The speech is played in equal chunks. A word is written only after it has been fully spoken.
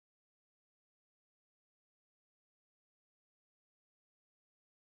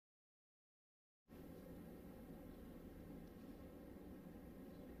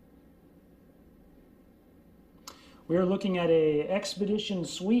We're looking at a Expedition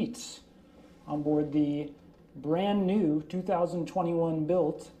Suite on board the brand new 2021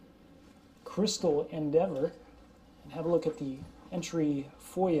 built Crystal Endeavor. And have a look at the entry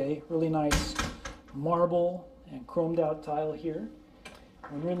foyer. Really nice marble and chromed out tile here.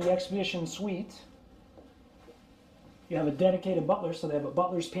 When you're in the Expedition Suite, you have a dedicated butler, so they have a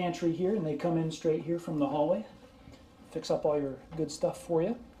butler's pantry here, and they come in straight here from the hallway. Fix up all your good stuff for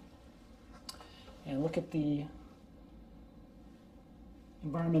you. And look at the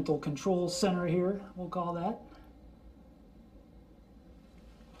environmental control center here, we'll call that.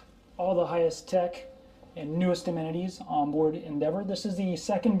 All the highest tech and newest amenities on board Endeavor. This is the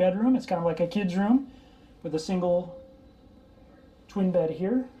second bedroom. It's kind of like a kid's room with a single twin bed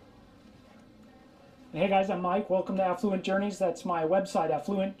here. And hey guys, I'm Mike. Welcome to Affluent Journeys. That's my website,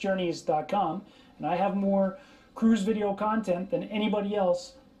 affluentjourneys.com. And I have more cruise video content than anybody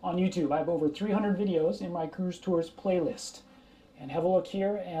else on YouTube. I have over 300 videos in my cruise tours playlist. And have a look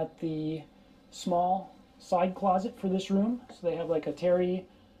here at the small side closet for this room. So they have like a terry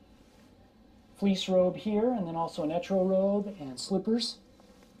fleece robe here, and then also an etro robe and slippers.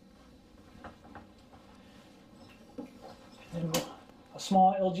 And then a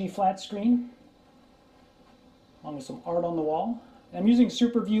small LG flat screen, along with some art on the wall. And I'm using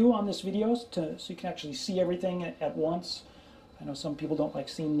Super View on this video so you can actually see everything at once. I know some people don't like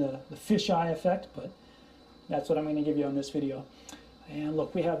seeing the fisheye effect, but that's what I'm going to give you on this video. And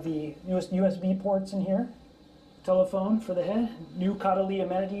look, we have the newest USB ports in here. Telephone for the head. New Caudalie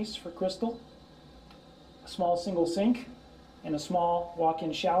amenities for Crystal. A small single sink. And a small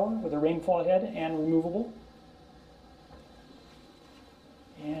walk-in shower with a rainfall head and removable.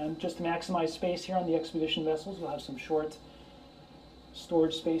 And just to maximize space here on the Expedition vessels, we'll have some short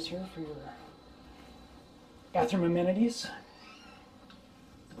storage space here for your bathroom amenities.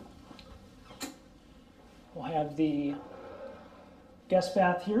 We'll have the guest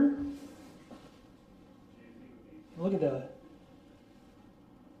bath here. Look at the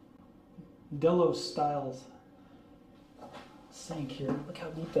Delos styles sink here. Look how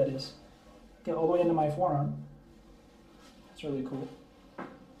deep that is. Get all the way into my forearm. That's really cool.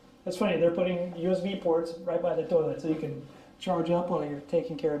 That's funny, they're putting USB ports right by the toilet so you can charge up while you're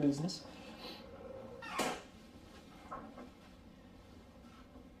taking care of business.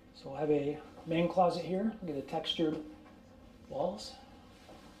 So we'll have a main closet here. Look at the textured walls.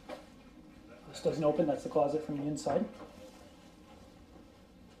 This doesn't open, that's the closet from the inside.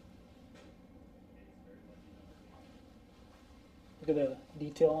 Look at the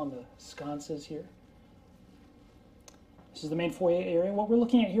detail on the sconces here. This is the main foyer area. What we're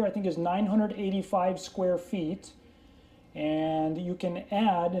looking at here, I think, is 985 square feet. And you can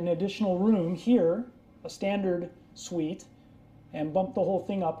add an additional room here, a standard suite, and bump the whole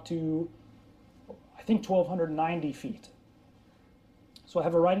thing up to, I think, 1,290 feet. So I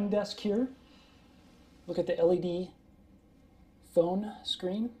have a writing desk here. Look at the LED phone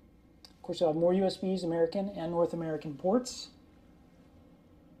screen. Of course, you'll have more USBs, American and North American ports.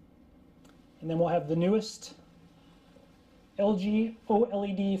 And then we'll have the newest LG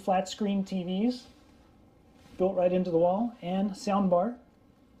OLED flat screen TVs built right into the wall, and sound bar.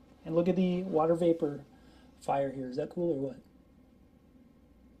 And look at the water vapor fire here. Is that cool or what?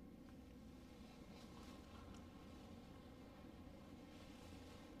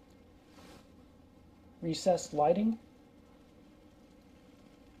 Recessed lighting.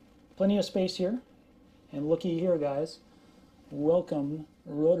 Plenty of space here. And looky here, guys. Welcome,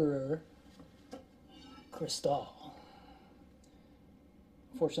 Roederer Crystal.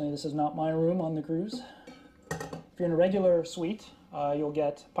 Unfortunately, this is not my room on the cruise. If you're in a regular suite, you'll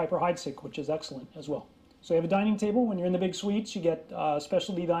get Piper Heidsieck, which is excellent as well. So you have a dining table. When you're in the big suites, you get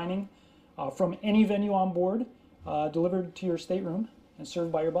specialty dining from any venue on board, delivered to your stateroom and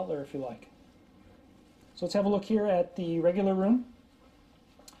served by your butler if you like. So let's have a look here at the regular room.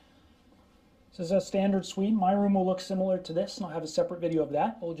 This is a standard suite. My room will look similar to this, and I'll have a separate video of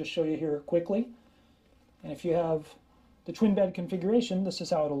that. We'll just show you here quickly. And if you have the twin bed configuration, this is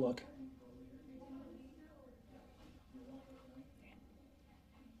how it'll look.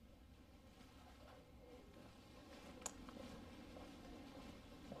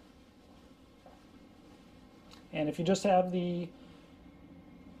 And if you just have the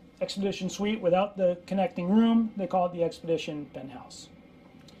Expedition Suite without the connecting room, they call it the Expedition Penthouse.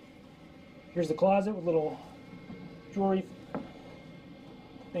 Here's the closet with little jewelry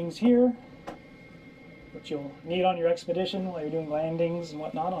things here, which you'll need on your expedition while you're doing landings and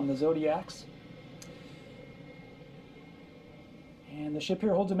whatnot on the Zodiacs. And the ship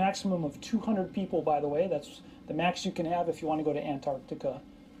here holds a maximum of 200 people, by the way. That's the max you can have if you want to go to Antarctica.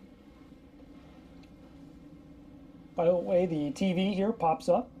 By the way, the TV here pops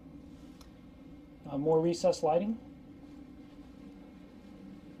up. More recessed lighting.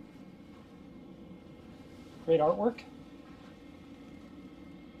 Great artwork.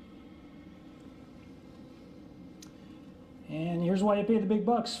 And here's why you pay the big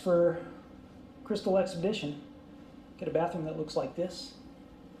bucks for Crystal Expedition. Get a bathroom that looks like this.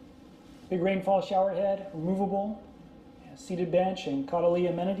 Big rainfall shower head, removable, seated bench, and cuddly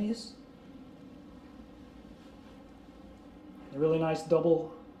amenities. A really nice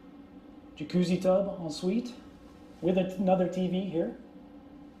double jacuzzi tub en suite with another TV here.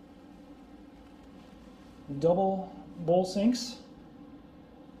 Double bowl sinks.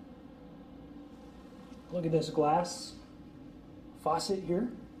 Look at this glass faucet here.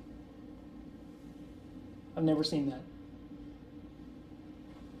 I've never seen that.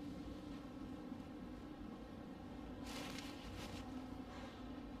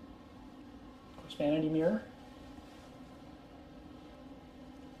 Of course, vanity mirror.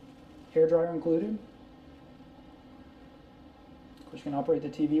 Hair dryer included. Of course, you can operate the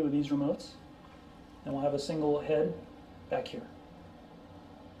TV with these remotes. And we'll have a single head back here.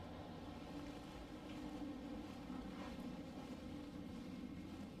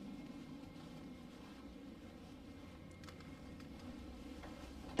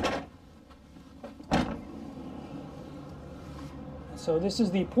 So this is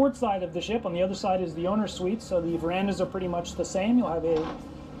the port side of the ship. On the other side is the owner's suite. So the verandas are pretty much the same. You'll have a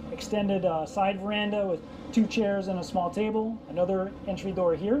extended side veranda with 2 chairs and a small table. Another entry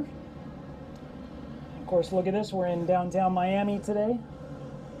door here. Of course, look at this. We're in downtown Miami today.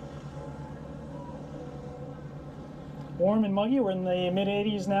 Warm and muggy. We're in the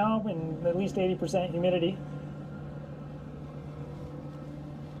mid-80s now and at least 80% humidity.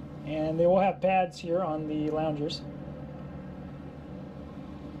 And they will have pads here on the loungers.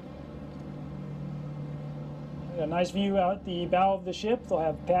 A nice view out the bow of the ship. They'll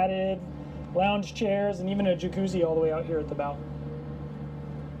have padded lounge chairs and even a jacuzzi all the way out here at the bow.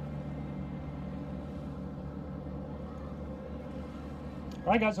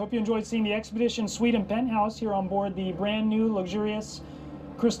 Alright guys, hope you enjoyed seeing the Expedition Suite and Penthouse here on board the brand new luxurious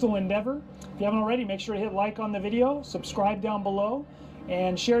Crystal Endeavor. If you haven't already, make sure to hit like on the video, subscribe down below,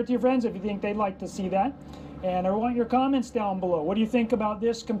 and share it to your friends if you think they'd like to see that. And I want your comments down below. What do you think about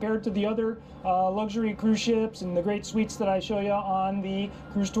this compared to the other luxury cruise ships and the great suites that I show you on the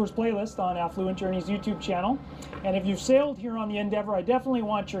Cruise Tours playlist on Affluent Journeys YouTube channel? And if you've sailed here on the Endeavor, I definitely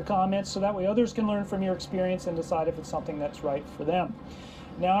want your comments so that way others can learn from your experience and decide if it's something that's right for them.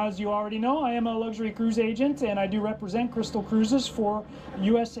 Now, as you already know, I am a luxury cruise agent and I do represent Crystal Cruises for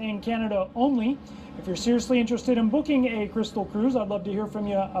US and Canada only. If you're seriously interested in booking a Crystal cruise, I'd love to hear from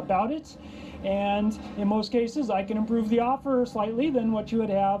you about it. And in most cases, I can improve the offer slightly than what you would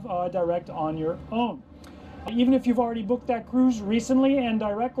have direct on your own. Even if you've already booked that cruise recently and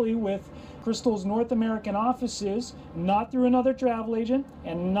directly with Crystal's North American offices, not through another travel agent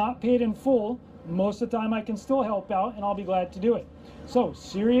and not paid in full, most of the time I can still help out and I'll be glad to do it. So,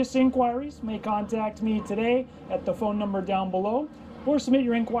 serious inquiries may contact me today at the phone number down below or submit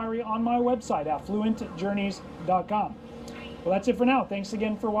your inquiry on my website, affluentjourneys.com. Well, that's it for now. Thanks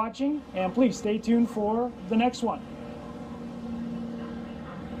again for watching, and please stay tuned for the next one.